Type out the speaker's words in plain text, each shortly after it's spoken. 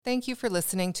Thank you for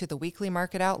listening to the Weekly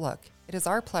Market Outlook. It is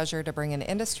our pleasure to bring an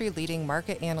industry-leading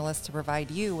market analyst to provide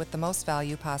you with the most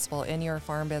value possible in your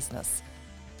farm business.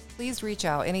 Please reach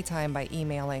out anytime by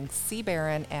emailing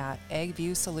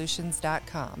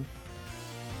cbarron@agviewsolutions.com.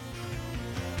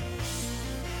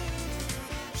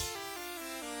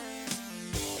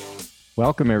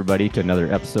 Welcome, everybody, to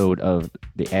another episode of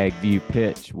the Ag View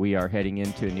Pitch. We are heading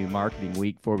into a new marketing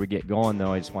week. Before we get going,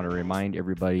 though, I just want to remind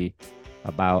everybody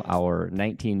about our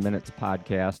 19 Minutes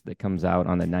podcast that comes out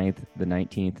on the 9th, the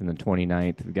 19th, and the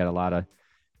 29th. We've got a lot of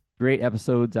great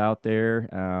episodes out there.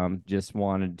 Just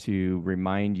wanted to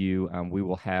remind you, we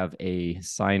will have a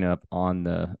sign up on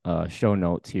the show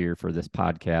notes here for this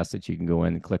podcast that you can go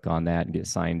in and click on that and get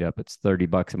signed up. It's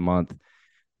 $30 a month. A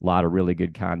lot of really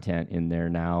good content in there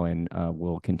now, and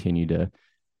we'll continue to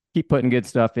keep putting good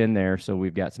stuff in there. So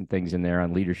we've got some things in there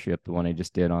on leadership, the one I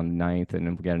just did on the 9th, and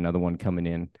then we've got another one coming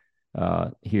in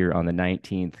here on the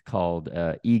 19th called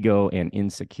Ego and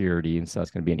Insecurity. And so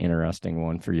it's going to be an interesting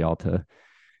one for y'all to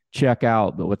check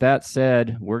out. But with that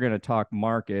said, we're going to talk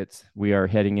markets. We are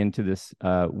heading into this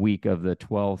week of the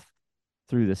 12th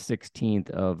through the 16th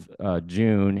of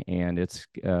June, and it's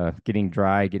getting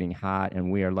dry, getting hot,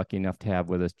 and we are lucky enough to have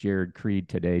with us Jared Creed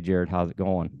today. Jared, how's it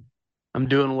going? I'm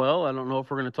doing well. I don't know if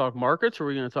we're going to talk markets or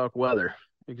we're going to talk weather,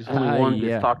 because only one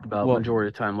gets talked about majority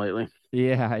of the time lately.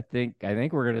 Yeah, I think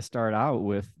we're going to start out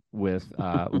with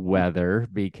weather,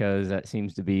 because that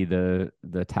seems to be the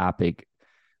topic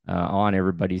on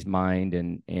everybody's mind,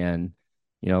 and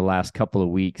you know, last couple of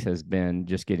weeks has been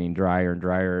just getting drier and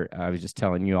drier. I was just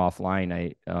telling you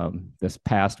offline, this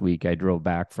past week I drove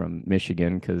back from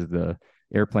Michigan because the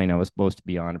airplane I was supposed to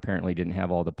be on apparently didn't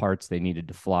have all the parts they needed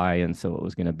to fly, and so it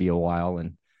was going to be a while.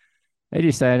 And I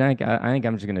decided I think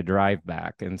I'm just going to drive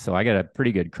back, and so I got a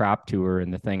pretty good crop tour.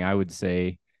 And the thing I would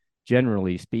say,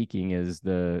 generally speaking, is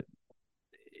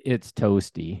it's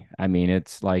toasty. I mean,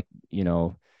 it's like, you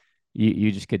know,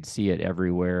 you just could see it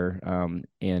everywhere.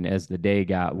 And as the day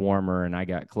got warmer and I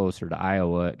got closer to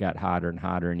Iowa, it got hotter and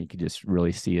hotter, and you could just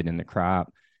really see it in the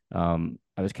crop. I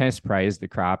was kind of surprised the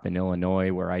crop in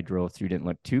Illinois, where I drove through, didn't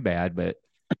look too bad, but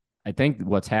I think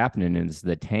what's happening is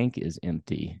the tank is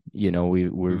empty. You know,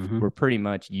 we're pretty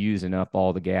much using up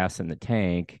all the gas in the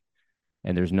tank,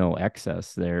 and there's no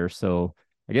excess there. So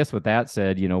I guess with that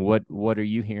said, you know, what are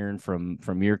you hearing from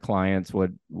your clients?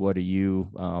 What are you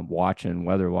watching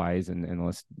weather-wise? And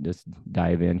let's just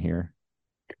dive in here.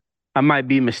 I might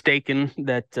be mistaken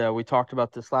that we talked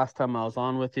about this last time I was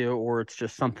on with you, or it's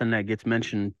just something that gets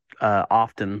mentioned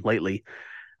often lately.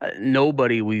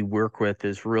 Nobody we work with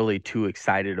is really too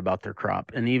excited about their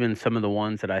crop. And even some of the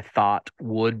ones that I thought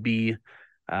would be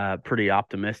pretty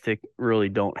optimistic really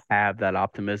don't have that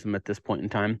optimism at this point in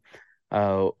time.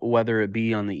 Whether it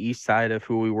be on the east side of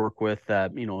who we work with,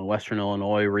 you know, in Western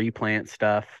Illinois, replant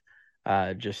stuff,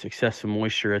 just excessive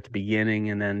moisture at the beginning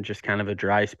and then just kind of a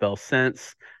dry spell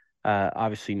since.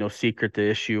 Obviously, no secret the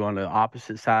issue on the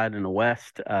opposite side in the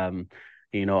west.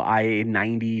 You know,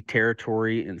 I-90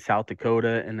 territory in South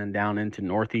Dakota and then down into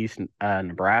northeast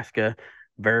Nebraska.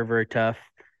 Very, very tough.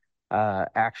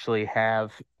 Actually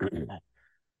have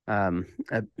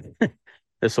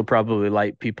this will probably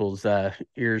light people's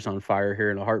ears on fire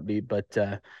here in a heartbeat, but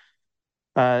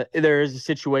there is a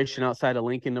situation outside of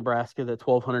Lincoln, Nebraska, that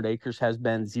 1,200 acres has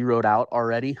been zeroed out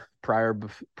already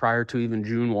prior to even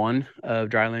June 1 of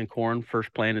dryland corn,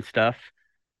 first planted stuff.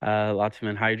 Lots of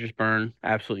anhydrous burn,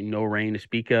 absolutely no rain to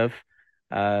speak of.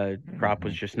 Crop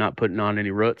was just not putting on any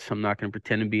roots. I'm not going to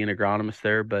pretend to be an agronomist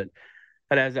there, but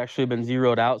that has actually been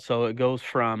zeroed out. So it goes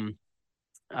from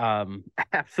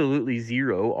absolutely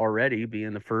zero already,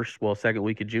 being the second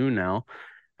week of June now,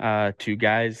 to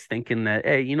guys thinking that,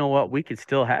 hey, you know what, we could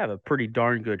still have a pretty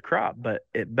darn good crop, but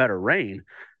it better rain.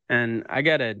 And I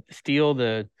got to steal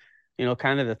the, you know,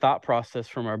 kind of the thought process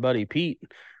from our buddy Pete.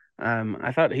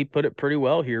 I thought he put it pretty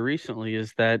well here recently,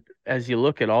 is that as you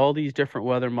look at all these different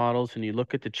weather models and you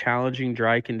look at the challenging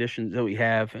dry conditions that we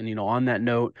have, and, you know, on that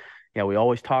note, yeah, we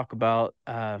always talk about,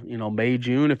 you know, May,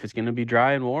 June, if it's going to be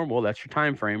dry and warm, well, that's your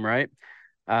time frame, right?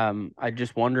 I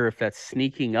just wonder if that's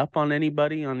sneaking up on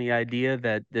anybody on the idea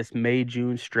that this May,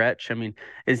 June stretch, I mean,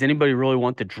 does anybody really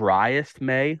want the driest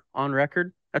May on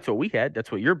record? That's what we had.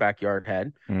 That's what your backyard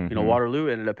had. You know, Waterloo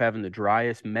ended up having the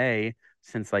driest May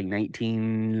since like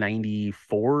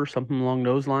 1994 or something along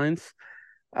those lines.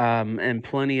 And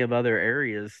plenty of other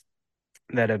areas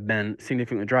that have been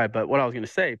significantly dry. But what I was going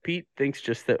to say, Pete thinks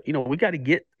just that, you know, we got to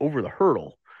get over the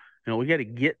hurdle. You know, we got to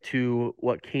get to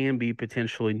what can be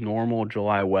potentially normal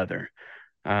July weather.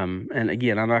 And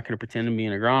again, I'm not going to pretend to be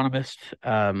an agronomist.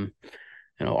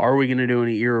 You know, are we going to do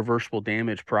any irreversible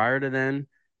damage prior to then?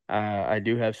 I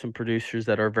do have some producers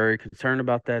that are very concerned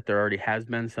about that. There already has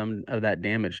been some of that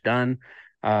damage done.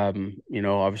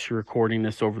 Obviously recording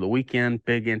this over the weekend,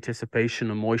 big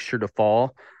anticipation of moisture to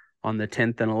fall on the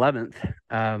 10th and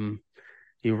 11th.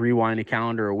 You rewind a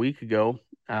calendar a week ago,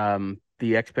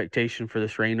 the expectation for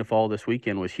this rain to fall this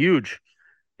weekend was huge.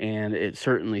 And it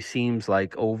certainly seems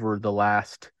like over the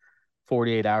last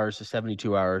 48 hours to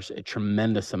 72 hours, a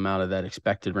tremendous amount of that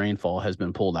expected rainfall has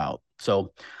been pulled out.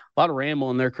 So a lot of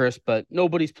ramble in there, Chris, but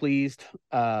nobody's pleased.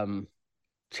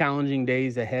 Challenging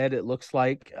days ahead, it looks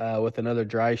like, with another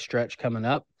dry stretch coming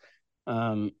up.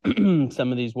 Some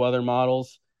of these weather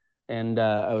models and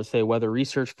I would say weather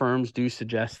research firms do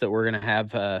suggest that we're going to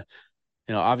have,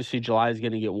 obviously July is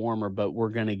going to get warmer, but we're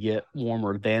going to get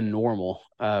warmer than normal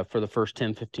for the first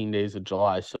 10, 15 days of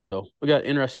July. So we got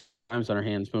interesting times on our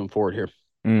hands moving forward here.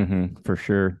 For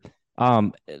sure.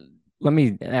 Let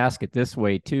me ask it this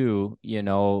way too,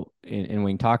 and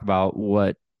we can talk about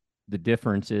what the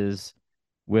difference is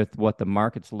with what the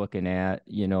market's looking at.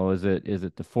 Is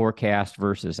it the forecast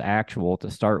versus actual to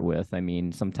start with? I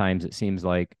mean, sometimes it seems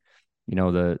like,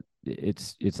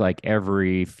 it's like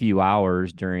every few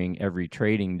hours during every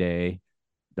trading day,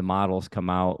 the models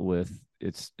come out with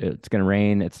it's going to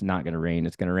rain, it's not going to rain,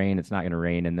 it's going to rain, it's not going to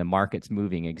rain, and the market's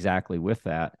moving exactly with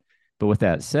that. But with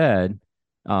that said,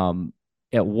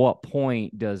 at what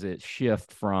point does it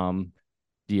shift from,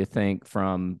 do you think,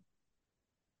 from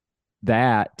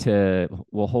that to,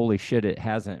 well, holy shit, it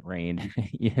hasn't rained?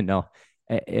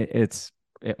 It's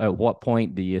at what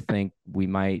point do you think we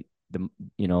might, the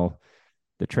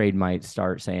trade might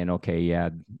start saying, okay, yeah,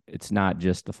 it's not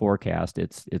just the forecast,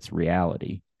 it's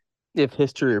reality. If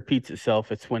history repeats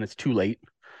itself, it's when it's too late.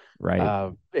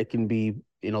 Right. It can be,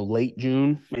 late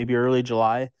June, maybe early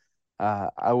July.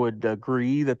 I would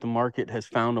agree that the market has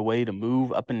found a way to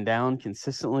move up and down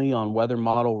consistently on weather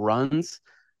model runs.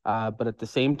 But at the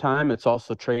same time, it's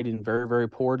also trading very, very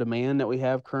poor demand that we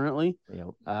have currently. Yep.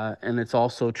 And it's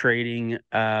also trading,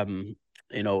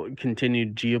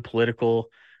 continued geopolitical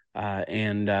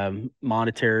and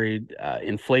monetary,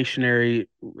 inflationary,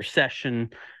 recession.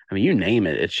 I mean, you name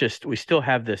it. It's just we still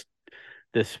have this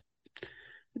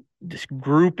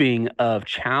grouping of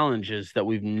challenges that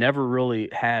we've never really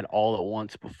had all at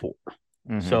once before.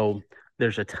 So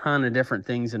there's a ton of different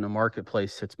things in the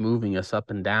marketplace that's moving us up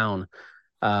and down.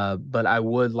 But I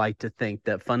would like to think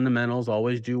that fundamentals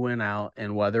always do win out,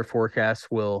 and weather forecasts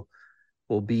will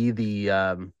be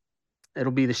the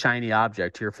it'll be the shiny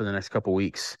object here for the next couple of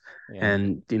weeks. Yeah.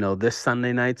 And this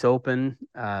Sunday night's open,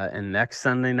 and next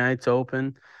Sunday night's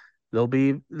open.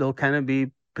 They'll kind of be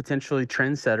potentially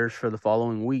trendsetters for the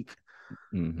following week.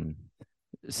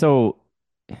 So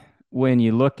when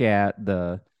you look at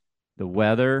the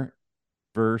weather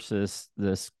versus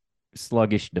this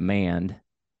sluggish demand,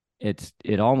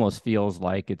 it almost feels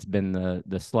like it's been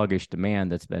the sluggish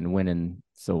demand that's been winning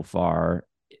so far.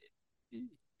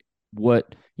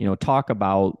 What, talk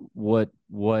about what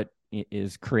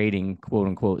is creating quote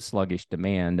unquote sluggish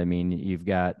demand. I mean, you've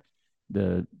got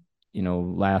the,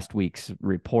 last week's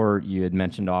report, you had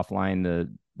mentioned offline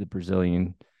the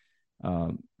Brazilian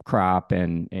crop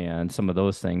and some of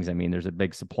those things. I mean, there's a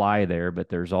big supply there, but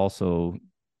there's also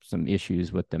some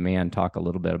issues with demand. Talk a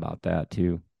little bit about that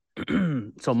too.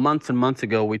 So months and months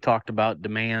ago, we talked about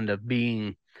demand of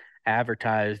being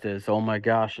advertised as, oh my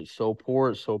gosh, it's so poor,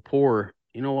 it's so poor.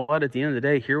 You know what? At the end of the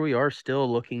day, here we are still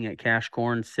looking at cash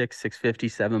corn,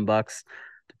 $6.50, $7,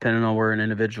 depending on where an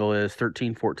individual is,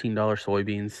 $13, $14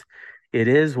 soybeans. It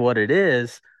is what it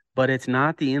is, but it's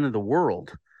not the end of the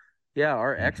world. Yeah,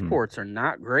 our exports are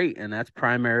not great, and that's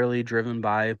primarily driven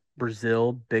by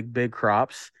Brazil, big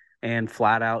crops, and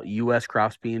flat out U.S.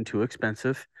 crops being too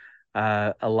expensive.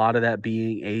 A lot of that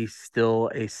being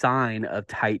still a sign of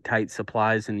tight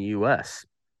supplies in the U.S.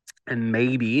 And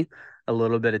maybe a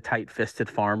little bit of tight-fisted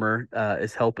farmer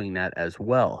is helping that as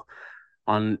well.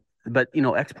 But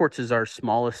exports is our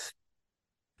smallest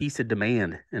piece of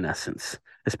demand in essence,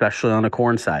 especially on the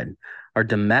corn side. Our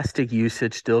domestic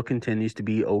usage still continues to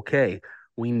be okay.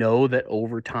 We know that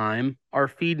over time, our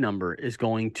feed number is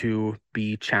going to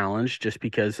be challenged just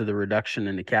because of the reduction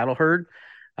in the cattle herd.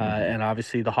 And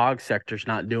obviously the hog sector is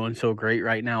not doing so great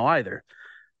right now either.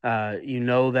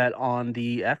 That on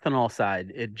the ethanol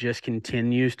side, it just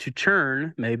continues to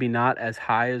churn, maybe not as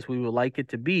high as we would like it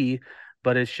to be,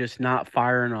 but it's just not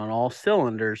firing on all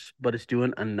cylinders, but it's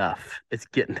doing enough. It's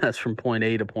getting us from point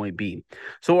A to point B.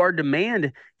 So our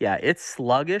demand, yeah, it's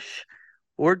sluggish.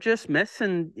 We're just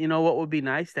missing, what would be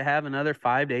nice to have another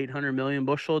 5 to 800 million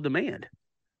bushel of demand.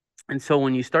 And so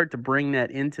when you start to bring that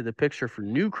into the picture for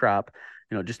new crop,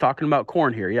 just talking about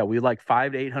corn here. Yeah, we like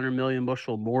 5 to 800 million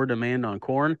bushel more demand on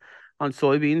corn. On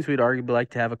soybeans, we'd arguably like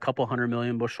to have a couple 100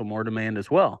 million bushel more demand as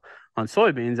well. On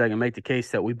soybeans, I can make the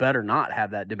case that we better not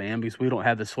have that demand because we don't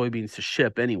have the soybeans to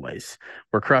ship anyways.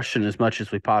 We're crushing as much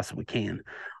as we possibly can.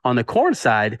 On the corn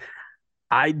side,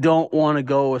 I don't want to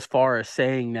go as far as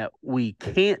saying that we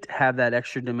can't have that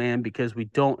extra demand because we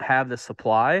don't have the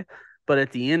supply. But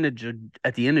at the end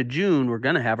of June, we're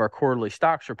going to have our quarterly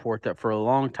stocks report that for a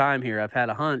long time here, I've had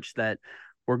a hunch that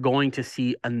we're going to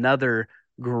see another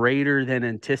greater than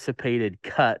anticipated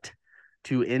cut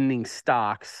to ending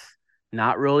stocks.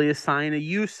 Not really a sign of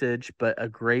usage, but a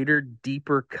greater,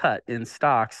 deeper cut in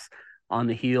stocks on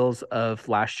the heels of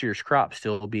last year's crop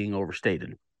still being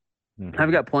overstated.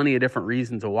 I've got plenty of different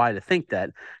reasons of why to think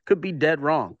that. Could be dead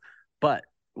wrong. But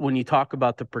when you talk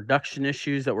about the production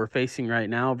issues that we're facing right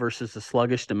now versus the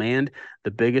sluggish demand,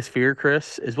 the biggest fear,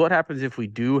 Chris, is what happens if we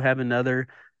do have another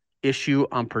issue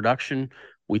on production.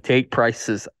 We take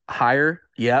prices higher.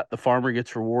 Yeah, the farmer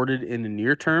gets rewarded in the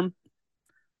near term.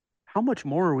 How much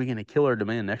more are we going to kill our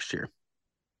demand next year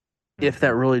if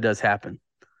that really does happen?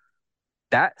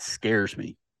 That scares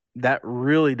me. That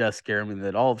really does scare me,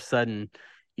 that all of a sudden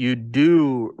you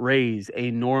do raise a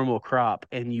normal crop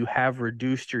and you have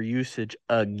reduced your usage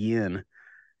again.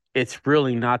 It's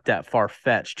really not that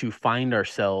far-fetched to find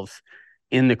ourselves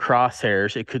in the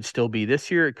crosshairs. It could still be this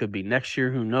year. It could be next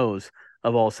year. Who knows?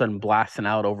 Of all of a sudden blasting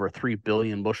out over a 3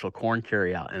 billion bushel corn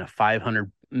carryout and a 500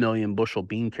 million bushel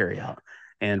bean carryout.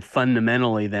 And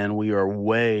fundamentally, then we are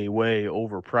way, way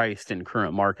overpriced in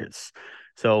current markets.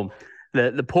 So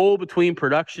the pull between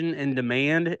production and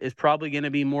demand is probably going to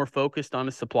be more focused on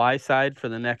the supply side for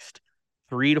the next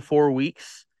 3 to 4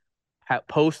 weeks.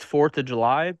 Post 4th of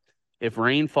July, if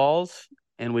rain falls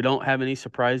and we don't have any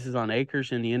surprises on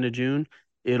acres in the end of June,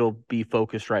 it'll be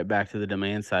focused right back to the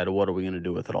demand side of what are we going to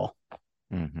do with it all.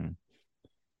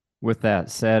 With that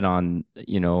said, on,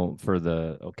 for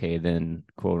the, okay, then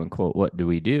quote unquote, what do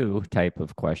we do type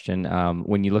of question.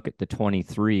 When you look at the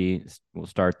 23, we'll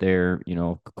start there,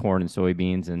 corn and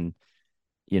soybeans, and,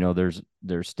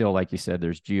 there's still, like you said,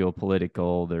 there's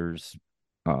geopolitical, there's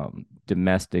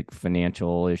domestic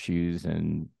financial issues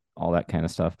and all that kind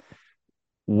of stuff.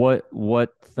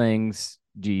 What things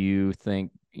do you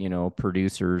think,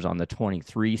 producers on the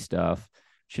 23 stuff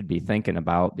should be thinking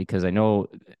about? Because I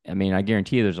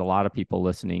guarantee you there's a lot of people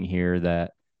listening here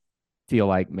that feel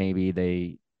like maybe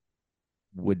they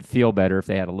would feel better if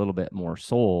they had a little bit more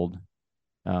sold.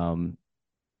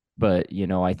 But,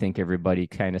 I think everybody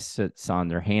kind of sits on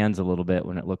their hands a little bit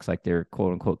when it looks like there,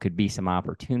 quote unquote, could be some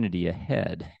opportunity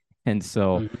ahead. And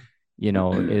so,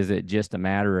 is it just a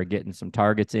matter of getting some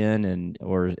targets in,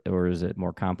 or is it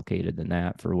more complicated than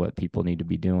that for what people need to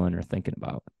be doing or thinking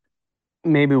about?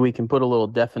 Maybe we can put a little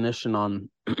definition on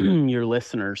your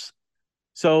listeners.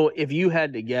 So if you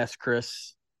had to guess,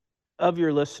 Chris, of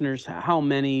your listeners, how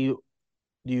many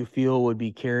do you feel would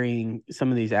be carrying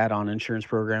some of these add-on insurance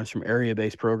programs from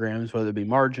area-based programs, whether it be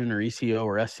margin or ECO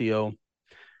or SCO?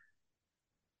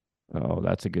 Oh,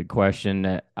 that's a good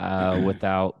question.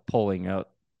 Without pulling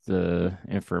up the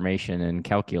information and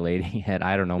calculating it,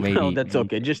 I don't know. Maybe no, that's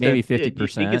okay. Just maybe 50%. Do you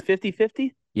think it's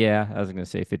 50-50? Yeah, I was going to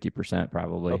say 50%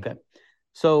 probably. Okay.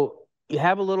 So you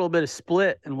have a little bit of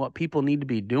split in what people need to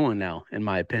be doing now, in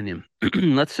my opinion.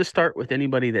 Let's just start with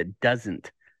anybody that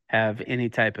doesn't have any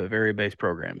type of area-based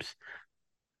programs.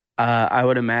 I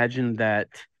would imagine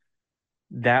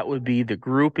that would be the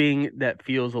grouping that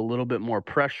feels a little bit more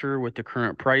pressure with the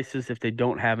current prices if they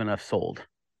don't have enough sold,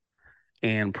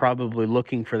 and probably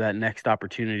looking for that next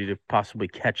opportunity to possibly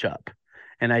catch up.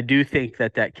 And I do think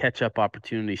that catch-up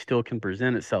opportunity still can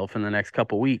present itself in the next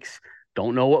couple of weeks.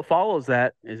 Don't know what follows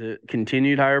that. Is it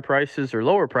continued higher prices or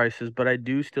lower prices? But I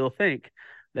do still think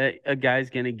that a guy's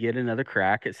going to get another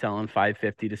crack at selling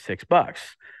 $5.50 to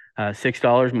 $6.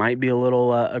 $6 might be a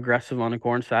little aggressive on the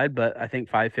corn side, but I think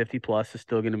 $5.50 plus is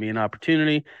still going to be an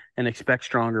opportunity, and expect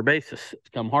stronger basis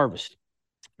to come harvest.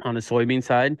 On the soybean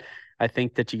side, I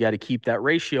think that you got to keep that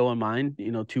ratio in mind,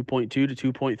 2.2 to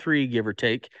 2.3, give or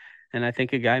take. And I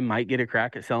think a guy might get a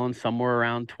crack at selling somewhere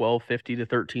around $12.50 to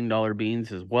 $13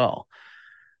 beans as well.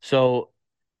 So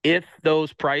if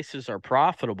those prices are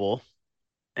profitable,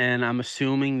 and I'm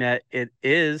assuming that it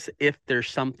is, if there's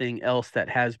something else that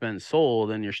has been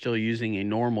sold and you're still using a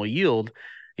normal yield,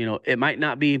 it might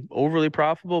not be overly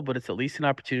profitable, but it's at least an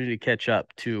opportunity to catch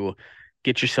up, to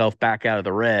get yourself back out of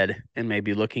the red and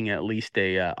maybe looking at least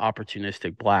a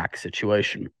opportunistic black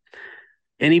situation.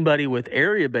 Anybody with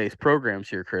area-based programs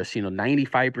here, Chris,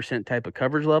 95% type of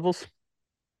coverage levels,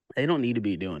 they don't need to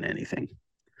be doing anything.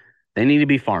 They need to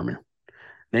be farming.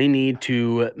 They need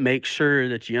to make sure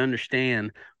that you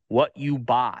understand what you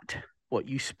bought, what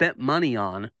you spent money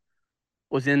on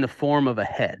was in the form of a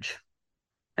hedge.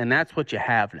 And that's what you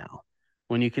have now.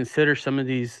 When you consider some of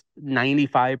these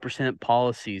 95%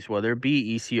 policies, whether it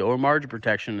be ECO or margin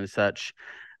protection and such,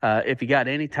 if you got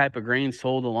any type of grain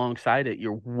sold alongside it,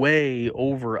 you're way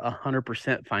over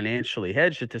 100% financially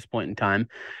hedged at this point in time,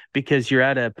 because you're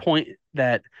at a point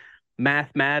that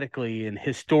mathematically and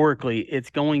historically, it's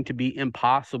going to be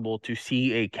impossible to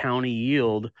see a county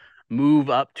yield move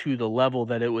up to the level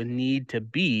that it would need to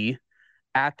be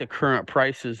at the current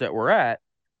prices that we're at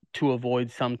to avoid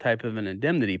some type of an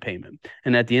indemnity payment.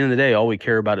 And at the end of the day, all we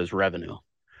care about is revenue.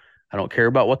 I don't care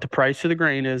about what the price of the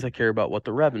grain is. I care about what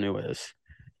the revenue is.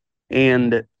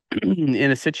 And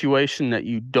in a situation that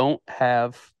you don't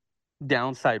have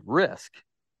downside risk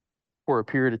for a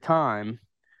period of time,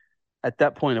 at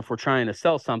that point, if we're trying to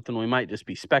sell something, we might just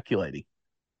be speculating.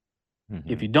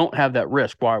 If you don't have that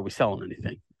risk, why are we selling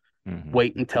anything?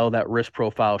 Wait until that risk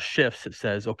profile shifts. It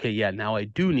says, okay, yeah, now I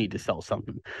do need to sell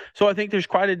something. So I think there's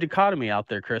quite a dichotomy out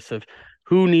there, Chris, of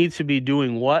who needs to be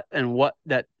doing what and what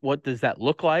does that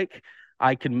look like.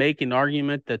 I could make an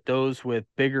argument that those with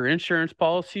bigger insurance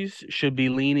policies should be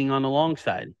leaning on the long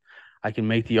side. I can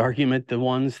make the argument the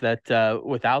ones that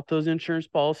without those insurance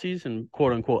policies and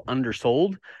quote unquote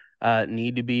undersold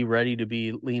need to be ready to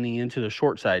be leaning into the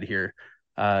short side here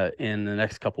in the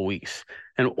next couple weeks.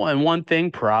 And one thing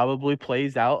probably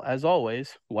plays out as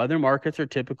always. Weather markets are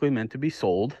typically meant to be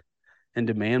sold and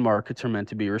demand markets are meant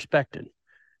to be respected.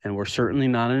 And we're certainly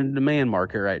not in a demand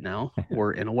market right now.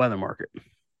 We're in a weather market.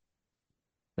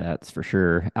 That's for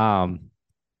sure. I'm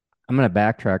going to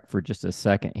backtrack for just a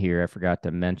second here. I forgot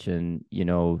to mention,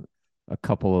 a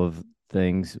couple of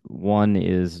things. One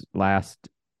is last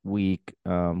week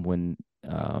when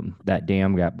that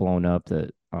dam got blown up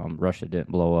that Russia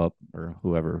didn't blow up, or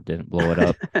whoever didn't blow it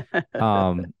up.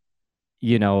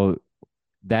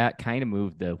 That kind of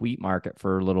moved the wheat market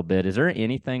for a little bit. Is there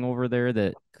anything over there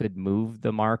that could move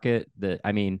the market?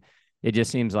 It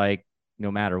just seems like no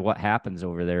matter what happens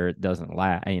over there, it doesn't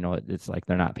last. It's like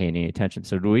they're not paying any attention.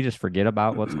 So do we just forget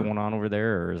about what's going on over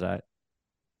there, or is that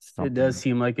something? It does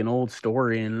seem like an old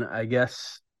story, and I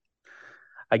guess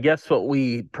what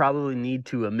we probably need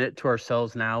to admit to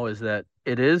ourselves now is that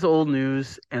it is old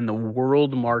news, and the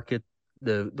world market,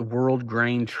 the world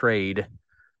grain trade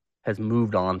has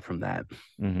moved on from that.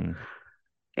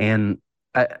 And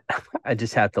I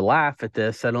just have to laugh at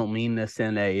this. I don't mean this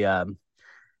in a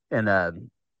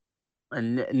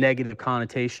negative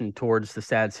connotation towards the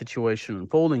sad situation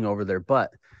unfolding over there,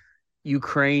 but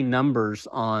Ukraine numbers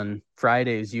on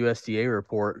Friday's USDA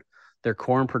report, their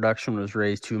corn production was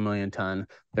raised 2 million ton.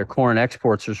 Their corn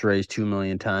exports was raised 2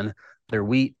 million ton. Their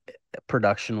wheat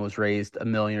production was raised 1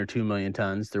 million or 2 million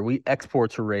tons. Their wheat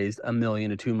exports were raised 1 million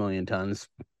to 2 million tons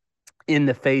in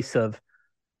the face of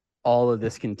all of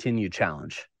this continued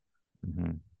challenge.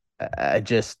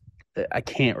 I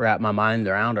can't wrap my mind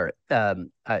around it.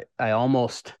 I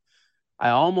almost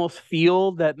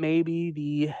feel that maybe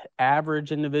the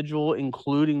average individual,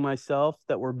 including myself,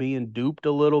 that we're being duped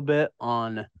a little bit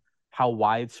on how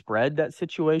widespread that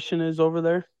situation is over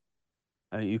there.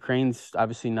 Ukraine's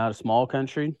obviously not a small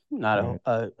country, not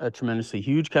a tremendously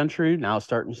huge country. Now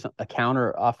starting a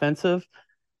counter offensive.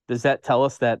 Does that tell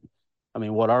us that,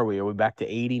 what are we? Are we back to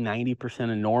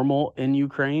 80-90% of normal in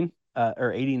Ukraine?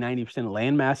 Or 80-90% of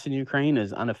land mass in Ukraine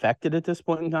is unaffected at this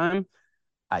point in time?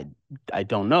 I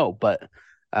don't know, but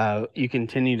you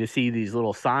continue to see these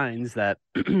little signs that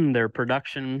their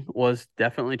production was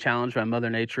definitely challenged by Mother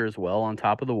Nature as well, on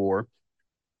top of the war.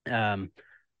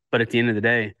 But at the end of the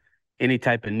day, any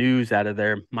type of news out of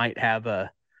there might have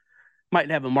a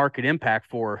market impact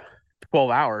for 12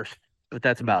 hours, but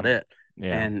that's about it.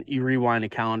 Yeah. And you rewind the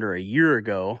calendar a year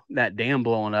ago, that dam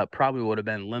blowing up probably would have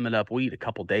been limit up wheat a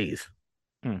couple days.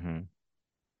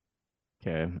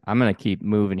 Okay, I'm gonna keep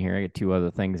moving here. I got two other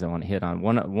things I want to hit on.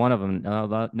 One of them,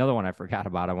 another one I forgot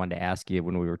about. I wanted to ask you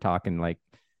when we were talking like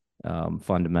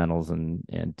fundamentals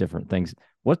and different things.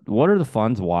 What are the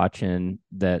funds watching?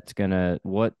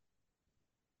 What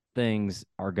things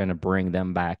are gonna bring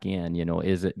them back in?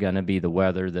 Is it gonna be the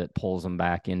weather that pulls them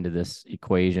back into this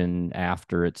equation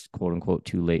after it's quote unquote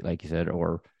too late, like you said,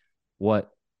 or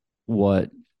what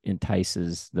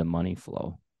entices the money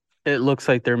flow? It looks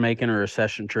like they're making a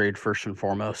recession trade first and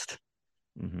foremost.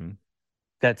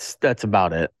 That's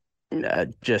about it.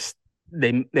 Just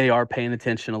they are paying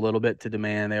attention a little bit to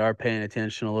demand. They are paying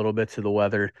attention a little bit to the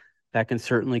weather. That can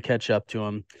certainly catch up to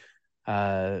them.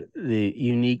 The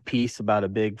unique piece about a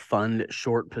big fund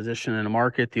short position in a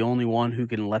market, the only one who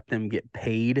can let them get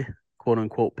paid, quote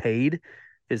unquote paid,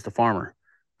 is the farmer.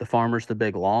 the farmer's the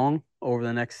big long over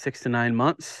the next 6 to 9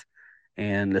 months,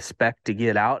 and the spec to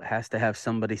get out has to have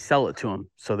somebody sell it to them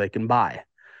so they can buy.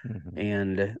 Mm-hmm.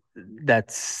 And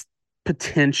that's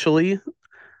potentially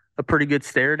a pretty good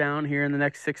stare down here in the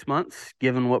next 6 months,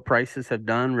 given what prices have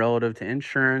done relative to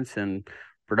insurance and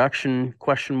production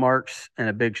question marks and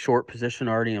a big short position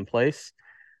already in place.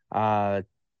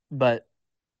 But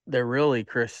they're really,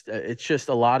 Chris, it's just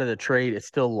a lot of the trade. It's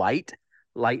still light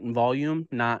in volume,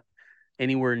 not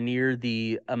anywhere near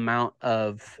the amount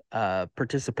of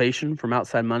participation from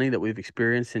outside money that we've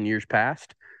experienced in years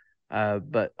past.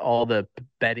 But all the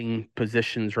betting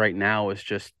positions right now is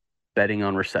just betting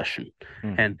on recession.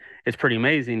 Mm-hmm. And it's pretty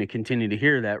amazing to continue to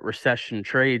hear that recession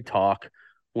trade talk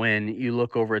when you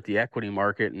look over at the equity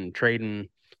market and trading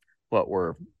what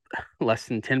we're less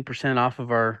than 10% off of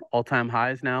our all-time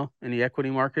highs now in the equity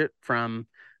market from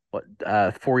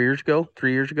 3 years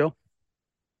ago.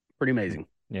 Pretty amazing.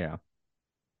 Yeah.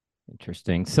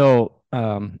 Interesting. So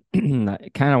I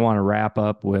kind of want to wrap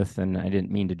up with, and I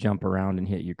didn't mean to jump around and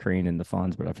hit Ukraine and the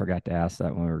funds, but I forgot to ask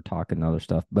that when we were talking other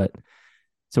stuff. But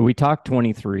so we talked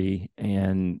 23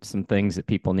 and some things that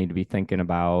people need to be thinking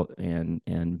about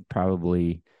and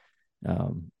probably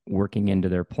working into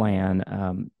their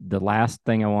plan. The last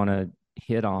thing I want to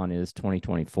hit on is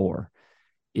 2024.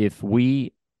 If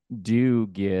we do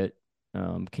get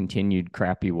continued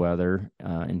crappy weather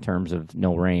in terms of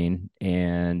no rain,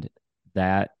 and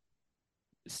that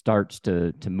starts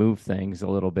to move things a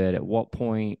little bit, at what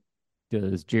point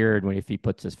does Jared, if he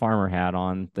puts his farmer hat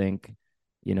on, think,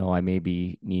 I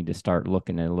maybe need to start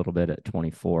looking at a little bit at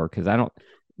 24? Because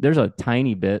there's a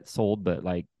tiny bit sold, but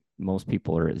like most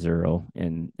people are at zero.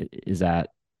 And is that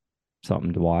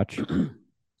something to watch?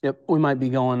 Yep. We might be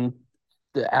going,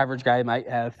 the average guy might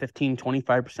have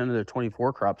 15-25% of their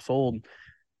 24 crop sold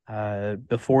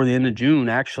before the end of June,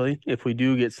 actually, if we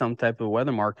do get some type of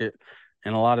weather market.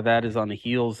 And a lot of that is on the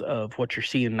heels of what you're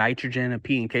seeing nitrogen and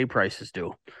P&K prices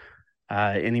do.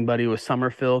 Anybody with summer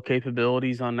fill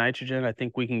capabilities on nitrogen, I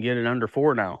think we can get it under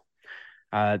 4 now.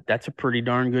 That's a pretty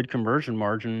darn good conversion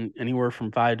margin, anywhere from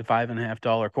 $5 to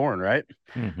 $5.50 corn, right?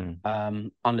 Mm-hmm.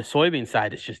 On the soybean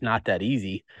side, it's just not that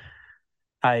easy.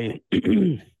 I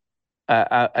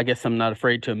guess I'm not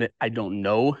afraid to admit I don't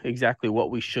know exactly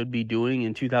what we should be doing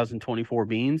in 2024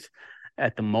 beans.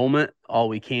 At the moment, all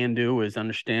we can do is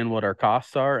understand what our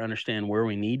costs are, understand where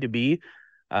we need to be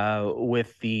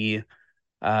with the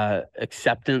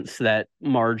acceptance that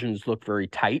margins look very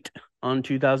tight on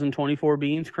 2024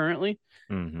 beans currently.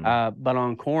 Mm-hmm. But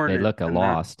on corn, they look a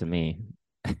loss to me.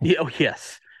 Yeah, oh,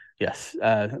 yes.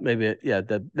 Maybe,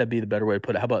 that'd be the better way to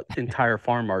put it. How about entire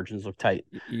farm margins look tight?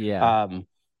 Yeah.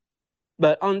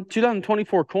 But on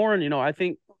 2024 corn, I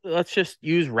think let's just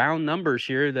use round numbers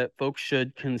here that folks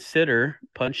should consider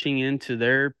punching into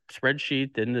their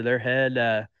spreadsheet, into their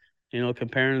head,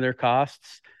 comparing their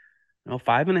costs.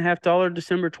 $5.50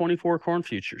 December 24 corn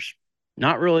futures.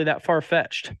 Not really that far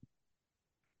fetched.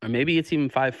 Or maybe it's even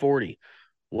 540.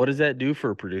 What does that do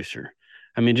for a producer?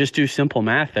 I mean, just do simple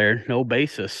math there, no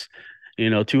basis.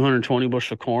 220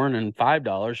 bushel corn and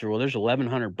 $5, or there's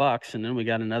 $1,100, and then we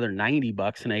got another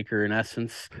 $90 an acre in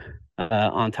essence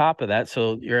on top of that.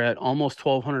 So you're at almost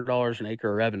 $1,200 an acre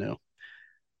of revenue.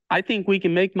 I think we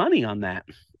can make money on that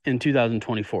in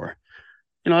 2024.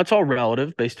 It's all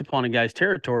relative based upon a guy's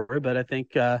territory, but I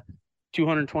think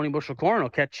 220 bushel corn will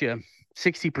catch you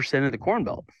 60% of the corn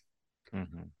belt.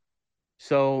 Mm-hmm.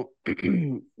 So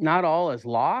not all is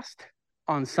lost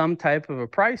on some type of a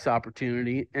price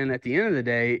opportunity. And at the end of the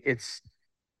day,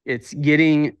 it's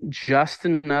getting just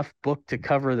enough book to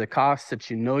cover the costs that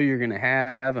you're going to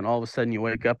have. And all of a sudden you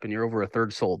wake up and you're over a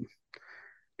third sold.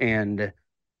 And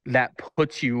that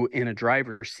puts you in a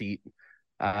driver's seat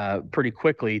pretty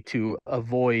quickly to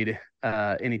avoid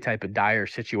any type of dire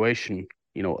situation,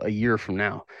 a year from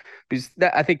now. Because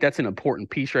I think that's an important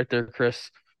piece right there, Chris.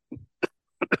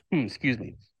 Excuse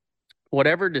me.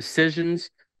 Whatever decisions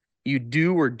you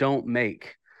do or don't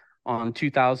make on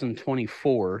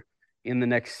 2024 in the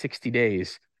next 60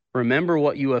 days, remember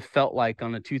what you have felt like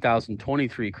on the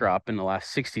 2023 crop in the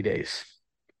last 60 days.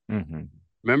 Mm-hmm.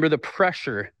 Remember the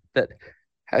pressure that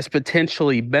has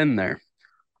potentially been there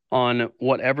on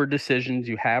whatever decisions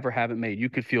you have or haven't made. You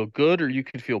could feel good or you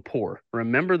could feel poor.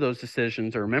 Remember those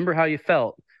decisions, or remember how you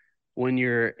felt when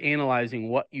you're analyzing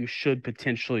what you should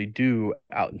potentially do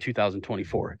out in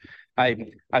 2024.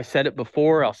 I've said it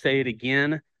before, I'll say it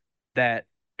again, that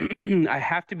I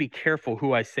have to be careful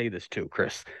who I say this to,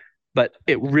 Chris, but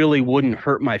it really wouldn't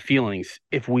hurt my feelings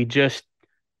if we just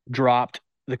dropped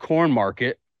the corn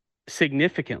market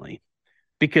significantly,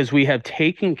 because we have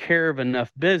taken care of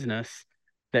enough business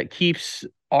that keeps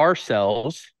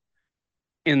ourselves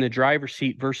in the driver's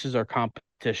seat versus our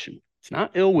competition. It's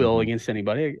not ill will Mm-hmm. against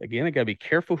anybody. Again, I got to be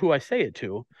careful who I say it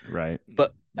to. Right.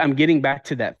 But I'm getting back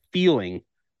to that feeling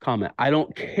comment. I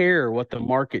don't care what the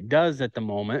market does at the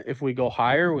moment. If we go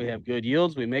higher, we have good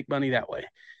yields, we make money that way.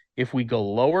 If we go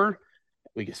lower,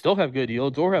 we can still have good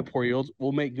yields or have poor yields.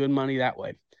 We'll make good money that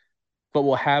way. But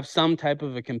we'll have some type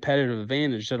of a competitive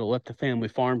advantage that'll let the family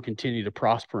farm continue to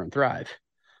prosper and thrive.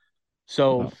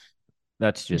 So well,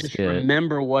 that's just it.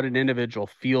 Remember what an individual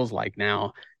feels like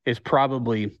now is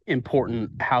probably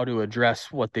important, how to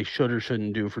address what they should or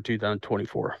shouldn't do for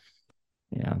 2024.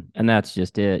 Yeah. And that's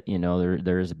just it.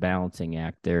 There is a balancing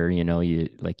act there. You,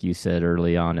 like you said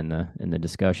early on in the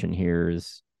discussion here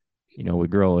is, we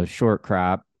grow a short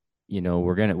crop, we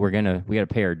got to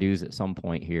pay our dues at some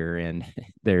point here. And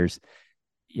there's,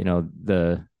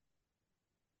 the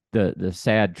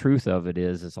sad truth of it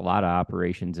is a lot of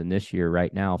operations in this year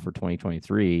right now for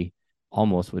 2023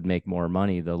 almost would make more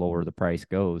money the lower the price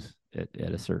goes at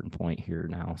a certain point here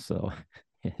now. So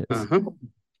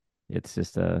it's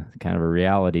just a kind of a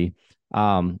reality.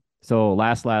 So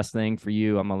last thing for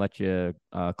you, I'm gonna let you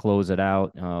close it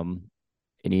out.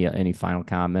 Any final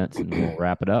comments, and we'll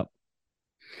wrap it up.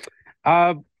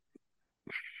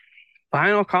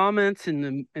 Final comments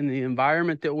in the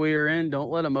environment that we are in.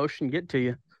 Don't let emotion get to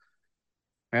you.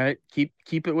 All right,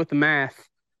 keep it with the math.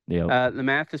 Yeah. The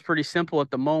math is pretty simple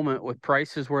at the moment with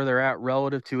prices where they're at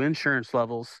relative to insurance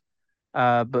levels.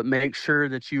 But make sure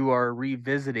that you are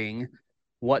revisiting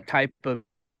what type of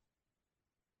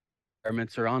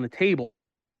environments are on the table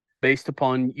based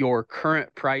upon your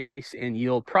current price and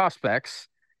yield prospects.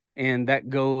 And that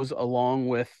goes along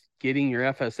with getting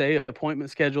your FSA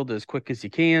appointment scheduled as quick as you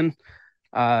can,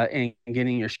 and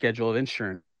getting your schedule of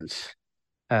insurance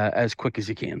as quick as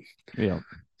you can. Yeah.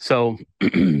 So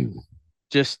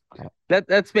just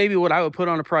that's maybe what I would put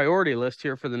on a priority list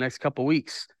here for the next couple of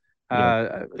weeks.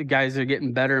 Guys are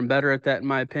getting better and better at that, in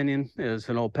my opinion. It's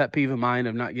an old pet peeve of mine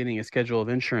of not getting a schedule of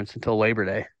insurance until Labor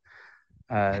Day.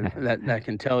 That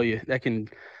can tell you that can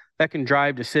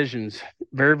drive decisions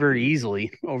very, very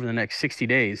easily over the next 60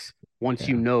 days once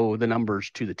you know the numbers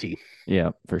to the T.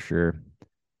 Yeah, for sure.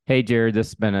 Hey, Jared, this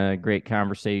has been a great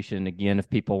conversation. Again, if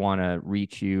people want to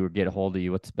reach you or get a hold of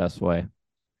you, what's the best way?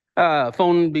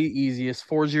 Phone would be easiest,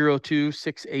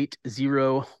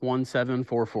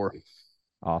 402-680-1744.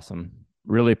 Awesome.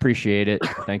 Really appreciate it.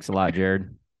 Thanks a lot,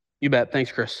 Jared. You bet.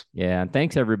 Thanks, Chris. Yeah, and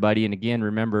thanks everybody. And again,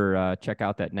 remember, check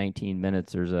out that 19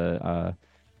 minutes. There's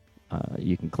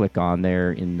you can click on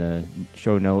there in the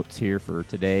show notes here for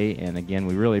today. And again,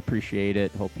 we really appreciate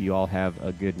it. Hope you all have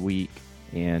a good week,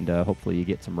 and hopefully you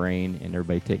get some rain, and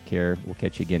everybody take care. We'll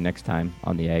catch you again next time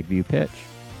on the Ag View Pitch.